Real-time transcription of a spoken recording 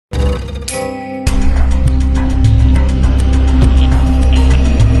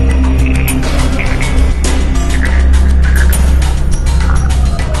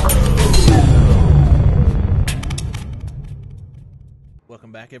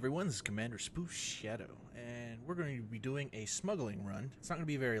everyone, this is Commander Spoof Shadow, and we're going to be doing a smuggling run. It's not going to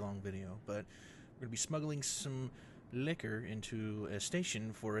be a very long video, but we're going to be smuggling some liquor into a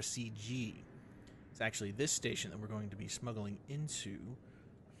station for a CG. It's actually this station that we're going to be smuggling into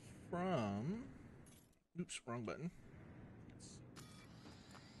from... Oops, wrong button.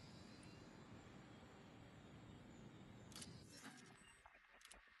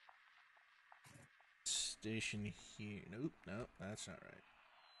 Station here. Nope, that's not right.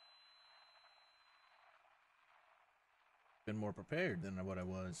 Been more prepared than what I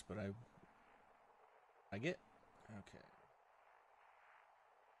was, but I get okay.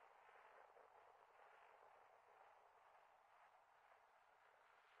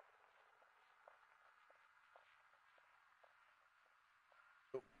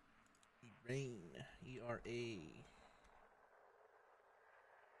 Oh, ERA.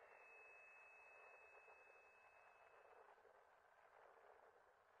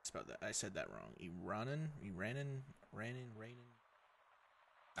 About that, I said that wrong. Iranin.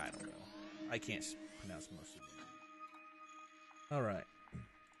 I don't know. I can't pronounce most of them. All right.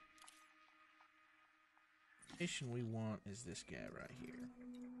 The station we want is this guy right here.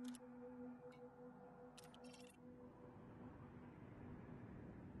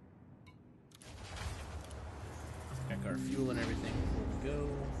 Check our fuel and everything before we go.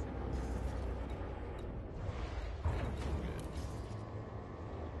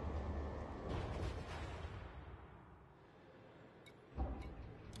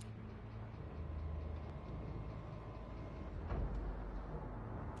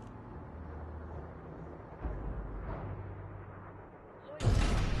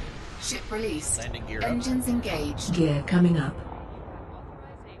 Ship released. Landing gear Engines up. engaged. Gear coming up.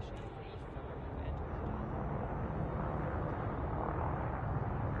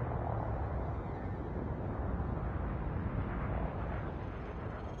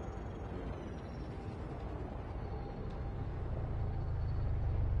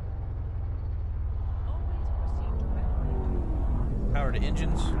 Power to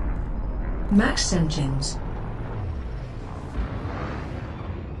engines. Max engines.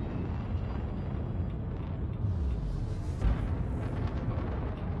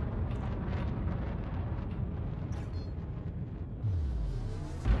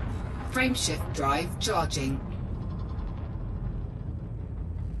 Frameshift drive charging.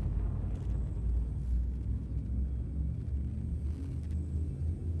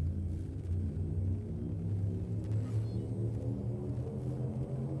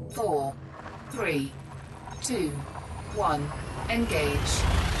 Four, three, two, one. Engage.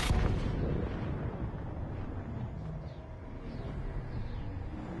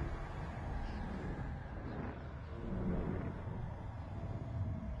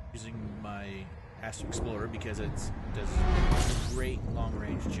 Using my Astro Explorer because it does great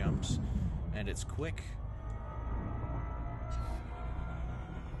long-range jumps and it's quick.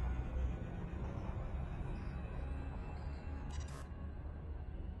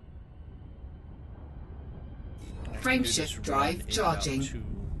 Frameshift drive charging. 2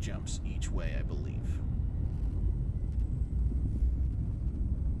 jumps each way, I believe.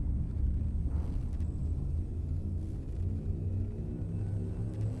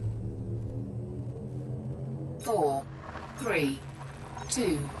 Four, three,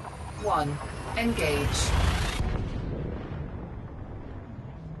 two, one. Engage.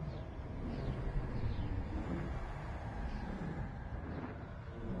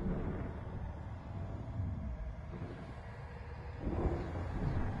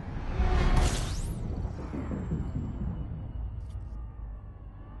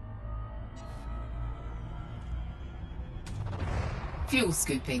 Fuel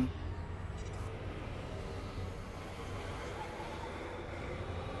scooping.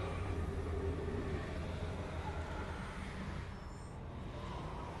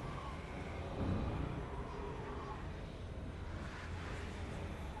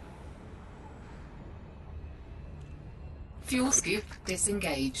 Fuel scoop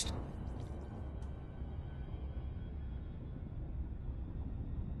disengaged.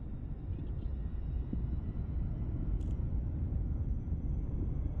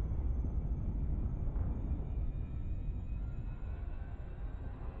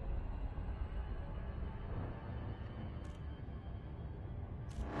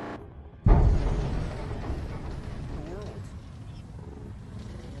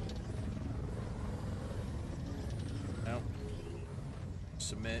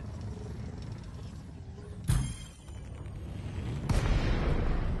 Submit.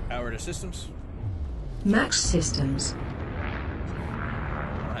 Power to systems. Max systems.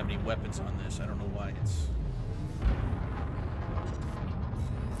 I don't have any weapons on this. I don't know why it's...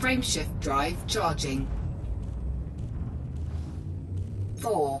 Frameshift drive charging.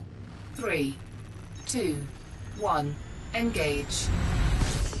 4, 3, 2, 1. Engage.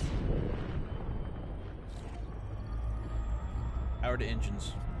 Power to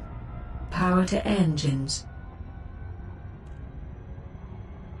engines. Power to engines.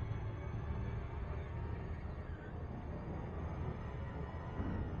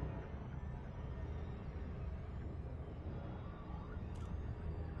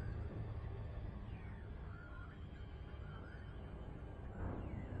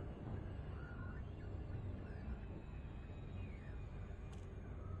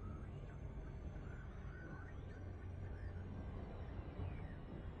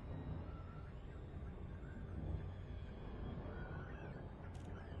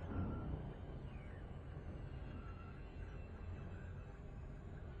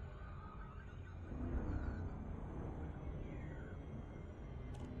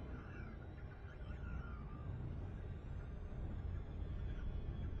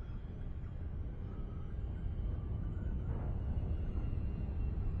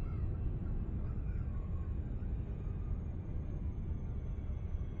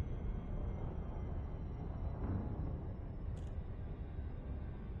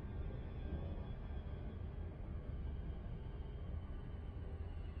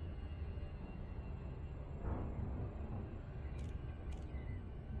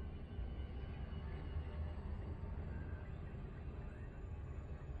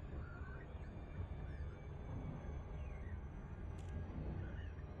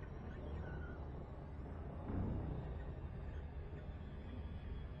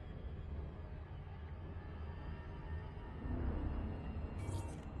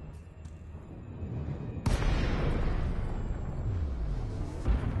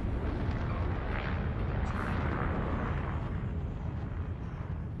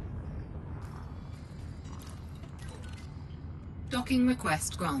 Docking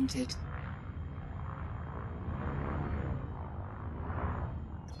request granted.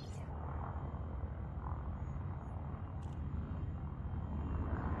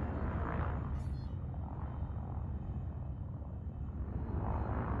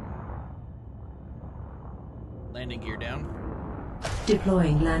 Landing gear down.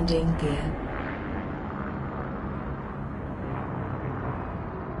 Deploying landing gear.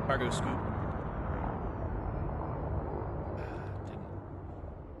 Cargo scoop.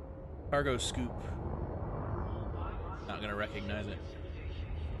 Cargo scoop. Not gonna recognize it.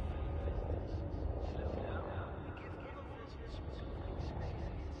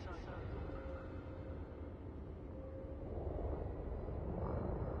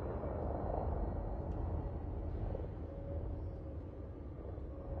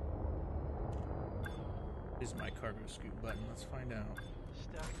 Is my cargo scoop button? Let's find out.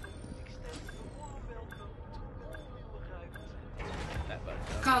 That button.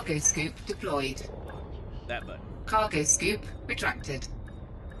 Cargo scoop deployed. That button. Cargo scoop retracted.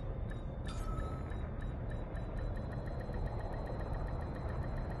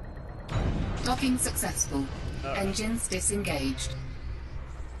 Docking successful. Engines disengaged.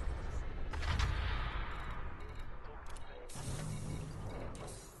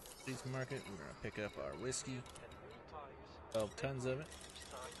 Please market. We're gonna pick up our whiskey. 12 tons of it.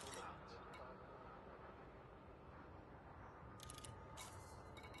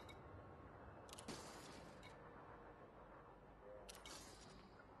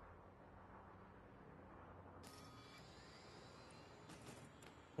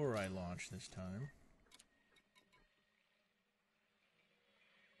 Before I launch this time.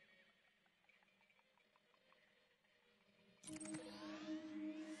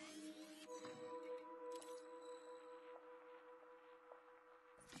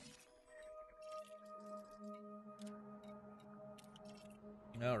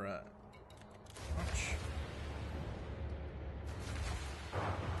 All right. Launch. For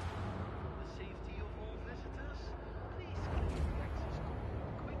the safety of all visitors, please keep your access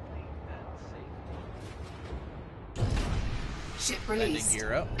door quickly and safely. Ship Landing released.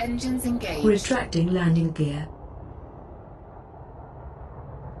 gear up. Engines engaged. Retracting landing gear.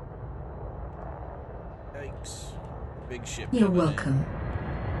 Yikes. Big ship. You're coming in. welcome.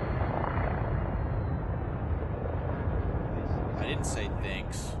 I didn't say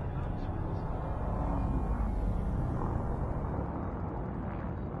thanks.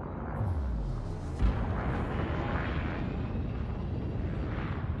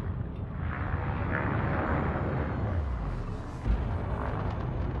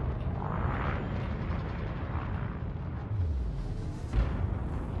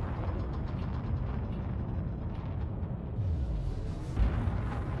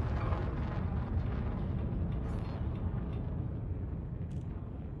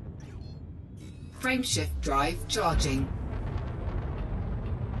 Frameshift drive charging.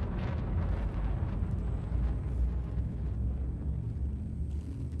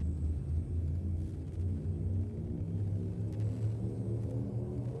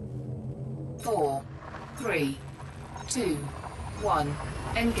 Four, three, two, one.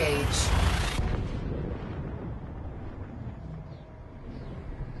 Engage.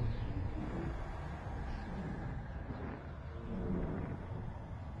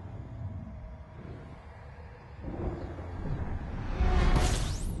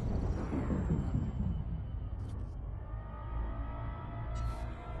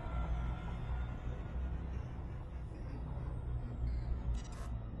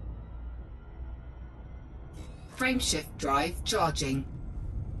 Frameshift drive charging.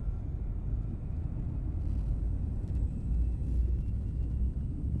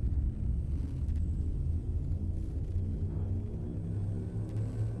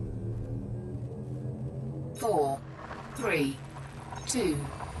 Four, three, two,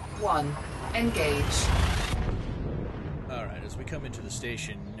 one. Engage. Alright, as we come into the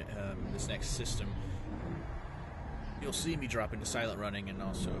station, this next system, you'll see me drop into silent running and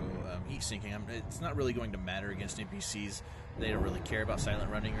also heat sinking. It's not really going to matter against NPCs. They don't really care about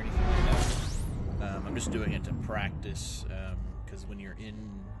silent running or anything like that. I'm just doing it to practice, because when you're in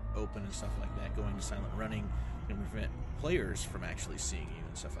open and stuff like that, going to silent running can prevent players from actually seeing you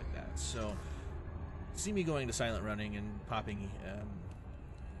and stuff like that. So, see me going to silent running and popping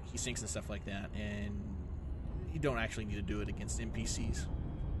heat sinks and stuff like that, and you don't actually need to do it against NPCs.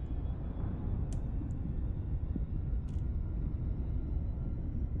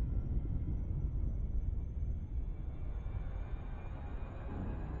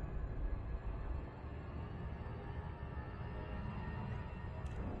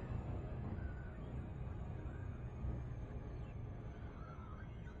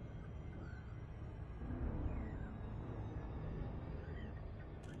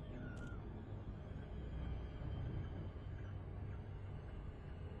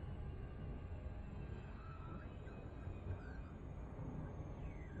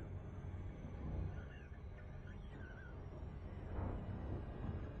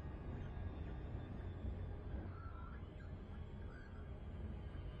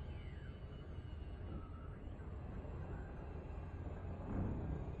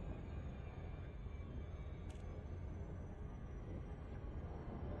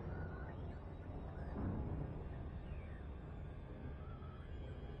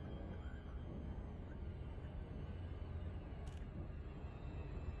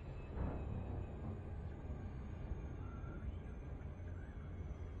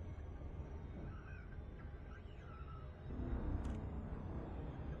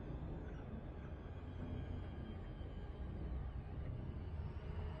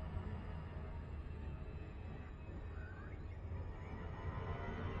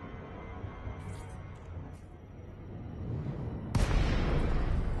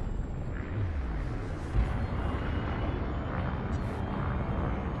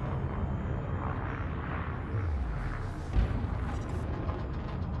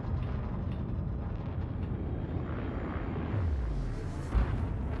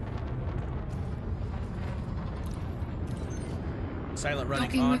 Silent running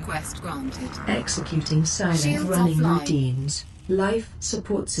Docking on. request granted. Executing silent Shields running offline. routines. Life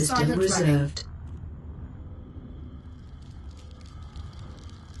support system Silent reserved.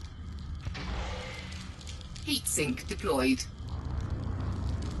 Heat sink deployed.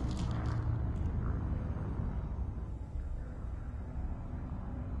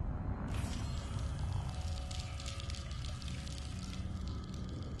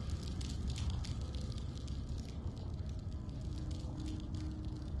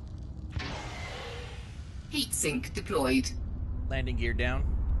 Heat sink deployed. Landing gear down.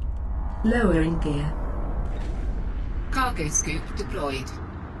 Lowering gear. Cargo scoop deployed.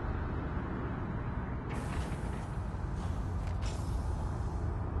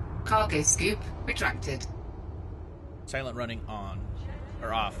 Cargo scoop retracted. Silent running on.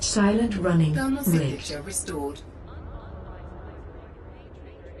 Or off. Silent running Thermal rigged. signature restored.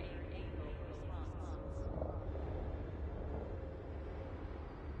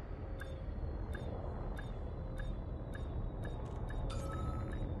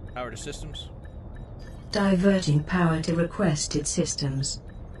 Power to systems. Diverting power to requested systems.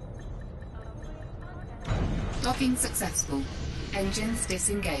 Docking successful. Engines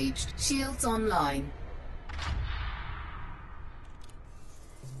disengaged. Shields online.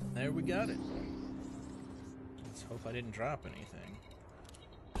 There we got it. Let's hope I didn't drop anything.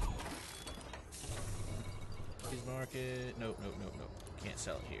 Please mark it. Nope, nope, nope, nope. Can't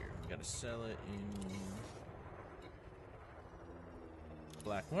sell it here. We gotta sell it in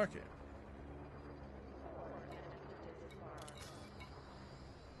black market.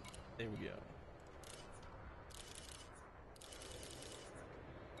 There we go.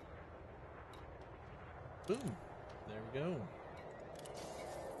 Boom. There we go.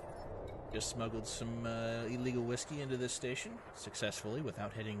 Just smuggled some illegal whiskey into this station successfully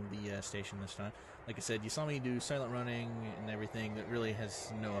without hitting the station this time. Like I said, you saw me do silent running and everything that really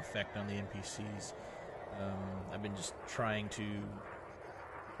has no effect on the NPCs. I've been just trying to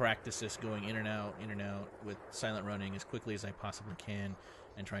practice this going in and out with silent running as quickly as I possibly can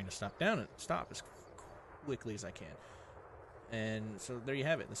and trying to stop as quickly as I can. And so there you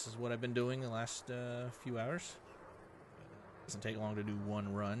have it. This is what I've been doing the last few hours. Doesn't take long to do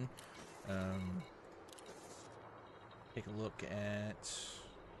one run. Take a look at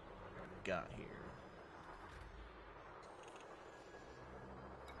what we got here.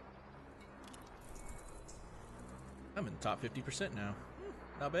 I'm in the top 50% now.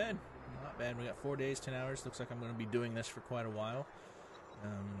 Not bad. Not bad. We got 4 days, 10 hours. Looks like I'm going to be doing this for quite a while.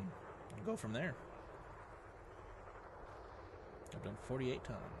 Go from there. I've done 48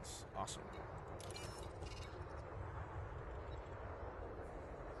 tons. Awesome.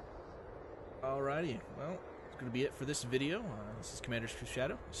 Alrighty. Well, that's going to be it for this video. This is Commander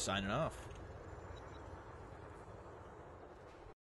Shadow, signing off.